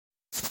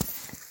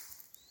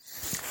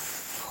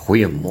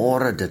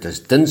Goeiemôre, dit is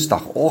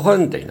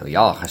Dinsdagoggend en nou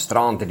ja,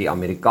 gisteraand het die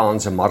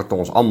Amerikaanse markte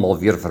ons almal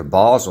weer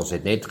verbaas. Ons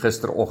het net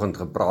gisteroggend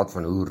gepraat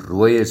van hoe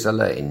rooi is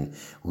hulle en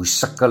hoe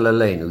sukkel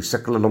hulle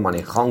om aan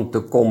die gang te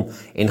kom.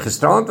 En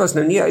gisteraand was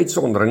nou nie 'n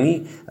uitsondering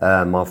nie,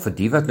 maar vir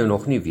die wat nou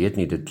nog nie weet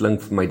nie, dit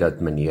klink vir my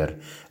dat meneer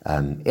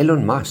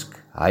Elon Musk,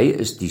 hy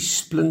is die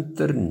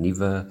splinter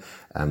nuwe,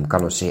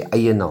 kan ons sê,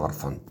 eienaar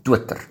van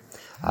Twitter.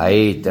 Hy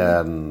het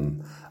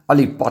al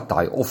die pad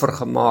daai offer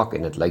gemaak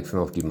en dit lyk vir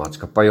my of die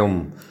maatskappy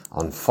hom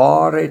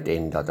aanvaar het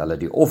en dat hulle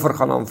die offer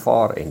gaan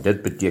aanvaar en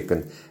dit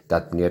beteken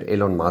dat meneer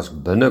Elon Musk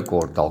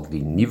binnekort dalk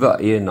die nuwe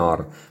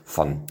eienaar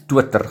van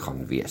Twitter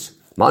gaan wees.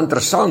 Maar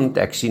interessant,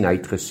 ek sien hy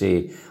het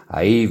gesê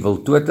hy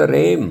wil Twitter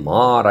hê,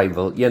 maar hy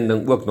wil een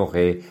ding ook nog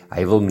hê,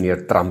 hy wil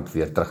meneer Trump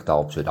weer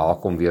terugdaap, so daar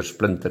kom weer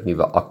splinter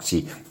nuwe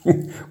aksie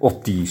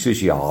op die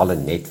sosiale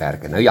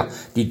netwerke. Nou ja,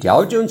 die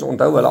Dow Jones,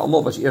 onthou hulle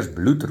almal was eers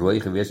bloedrooi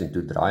geweest en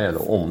toe draai hulle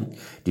om.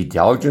 Die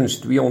Dow Jones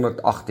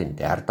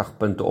 238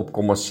 punte op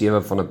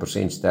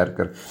 0,7%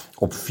 sterker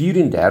op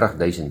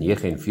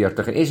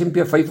 34.049 en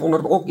S&P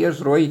 500 ook eers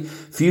rooi,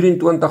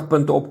 24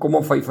 punte op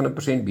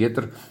 0,5%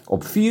 beter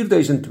op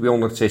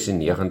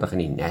 4.296 en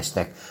die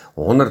Nasdaq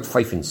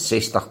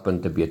 165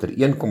 punte beter,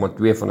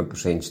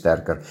 1,2%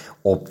 sterker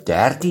op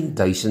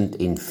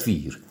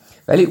 13.004.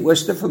 Wel, die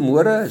ooste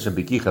vanmôre is 'n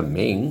bietjie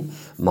gemeng,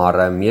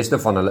 maar meeste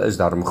van hulle is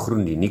daarom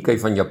groen. Die Nikkei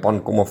van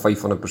Japan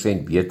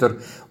 0,5% beter,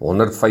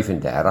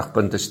 135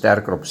 punte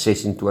sterker op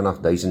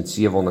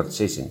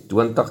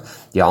 26.726.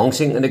 Die Hang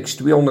Seng Indeks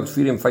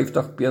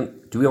 254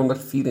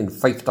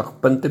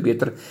 punte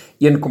beter,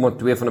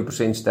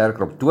 1,2%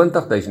 sterker op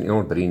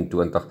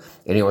 20.123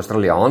 en die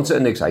Australiaanse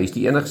indeks, hy is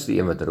die enigste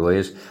een wat rooi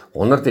is,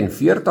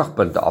 140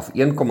 punte af,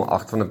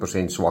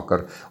 1,8%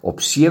 swakker op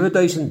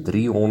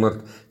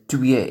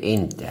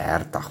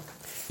 7.332.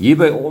 Hier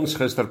by ons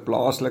gister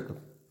plaaslik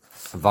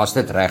was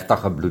dit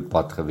regtig 'n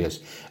bloedbad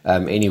geweest.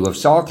 En die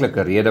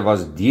hoofsaaklike rede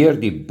was deur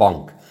die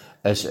bank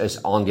is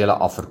aandele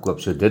afverkoop.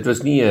 So dit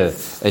was nie 'n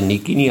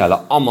nikkie nie, hulle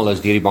almal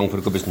is deur die bank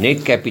verkoop. Is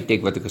net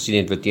Capitec wat ek gesien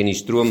het wat teen die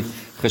stroom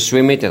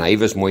geswem het en hy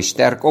was mooi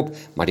sterk op,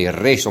 maar die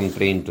res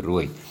omtrent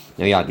rooi.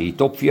 Nou ja, die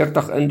top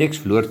 40 indeks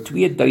verloor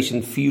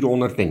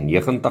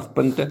 2490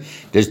 punte,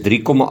 dis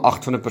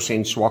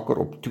 3,8% swakker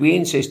op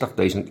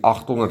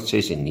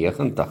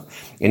 62.896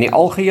 en die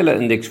algehele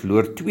indeks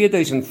verloor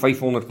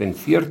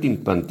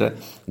 2514 punte,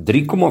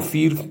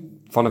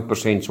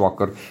 3,4%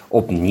 swakker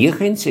op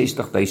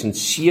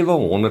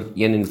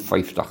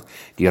 69.751.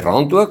 Die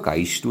rand ook,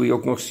 hy stoei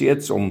ook nog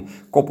steeds om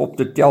kop op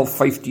te tel,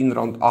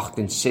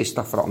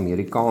 R15.68 vir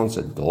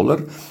Amerikaanse dollar,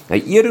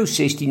 'n euro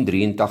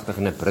 16.83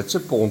 en 'n Britse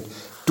pond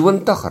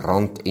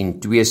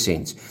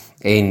R20.02.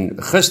 En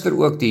gister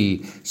ook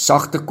die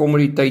sagte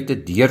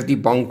kommoditeite deur die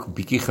bank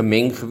bietjie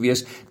gemeng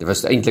geweest. Dit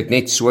was eintlik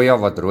net soja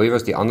wat rooi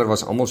was, die ander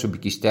was almal so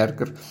bietjie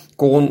sterker.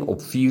 Korn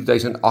op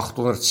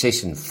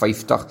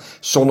 4.856,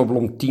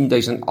 sonneblom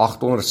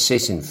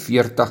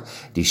 10.846,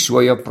 die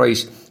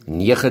sojaprys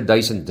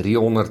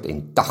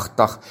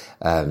 9.380,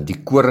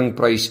 die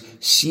koringprys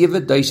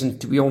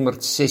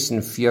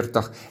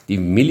 7.246, die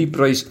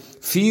mielieprys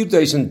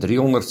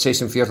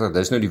 4.346,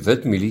 dis nou die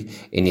wit mielie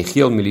en die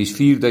geel mielie is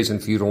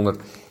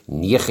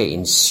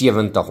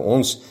 4.479.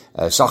 Ons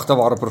sagte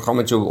ware program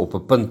het so op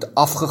 'n punt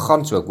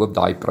afgegaan, so ek hoop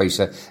daai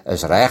pryse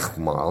is reg,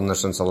 maar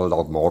andersins sal hulle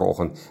dalk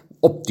môreoggend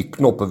op die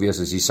knoppe wees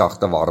as die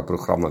sagte ware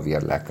programme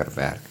weer lekker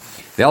werk.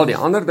 Wel, die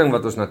ander ding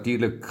wat ons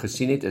natuurlik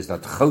gesien het, is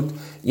dat goud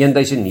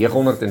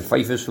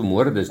 1905 is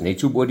vanmôre, dis net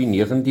so bo die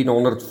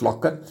 1900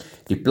 vlakke.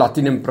 Die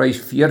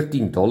platinumprys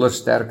 $14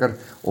 sterker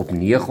op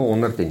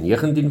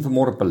 919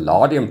 vanmôre,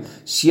 palladium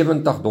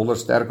 $70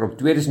 sterker op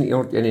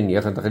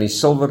 2191 en die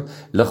silwer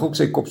lig ook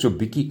sy kop so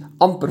bietjie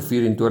amper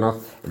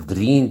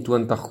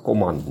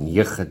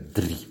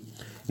 23,93.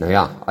 Nou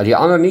ja, al die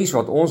ander nuus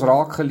wat ons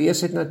raak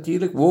gelees het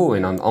natuurlik,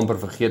 en dan amper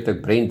vergeet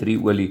ek Brent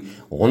olie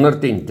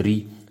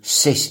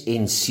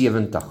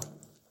 103,76.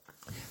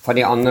 Van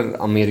die ander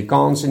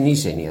Amerikaanse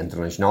nuus en die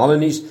internasionale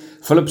nuus,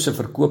 Philips se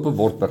verkope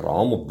word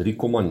beraam op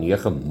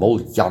 3,9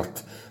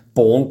 miljard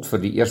pond vir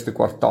die eerste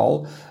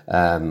kwartaal.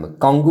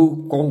 Cango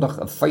kondig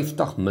 'n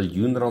 $50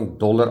 miljoen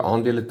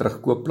aandele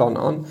terugkoopplan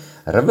aan.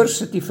 River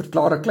City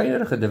verklaar 'n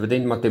kleinerige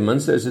dividend, maar ten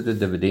minste is dit 'n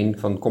dividend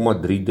van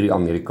 0,33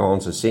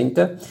 Amerikaanse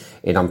sente.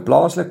 En dan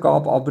plaaslik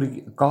Kaap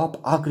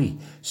Agri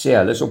sê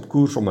hulle is op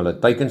koers om hulle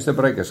teikens te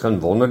bereik. Is geen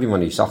wonder nie,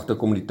 want die sagte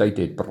kommoditeit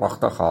het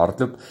pragtig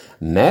gehardloop.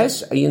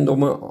 Mass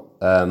Eiendomme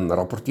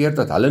rapporteer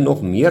dat hulle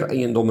nog meer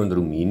eiendom in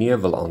Roemenië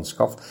wil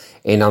aanskaf.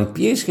 En dan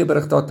PSG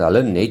berig dat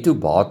hulle netto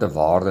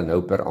batewaarde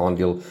nou per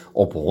aandeel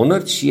op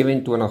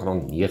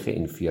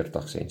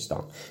R127.49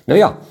 staan. Nou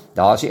ja,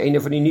 daar is die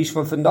einde van die nuus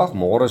van vandag.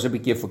 Môre is 'n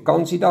bietjie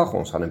vakansiedag,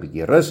 ons gaan 'n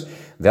bietjie rus.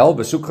 Wel,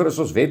 besoek gerus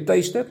ons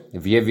webtuiste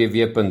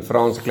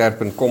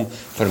www.fransklerk.com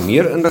vir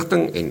meer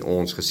inligting en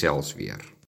ons gesels weer.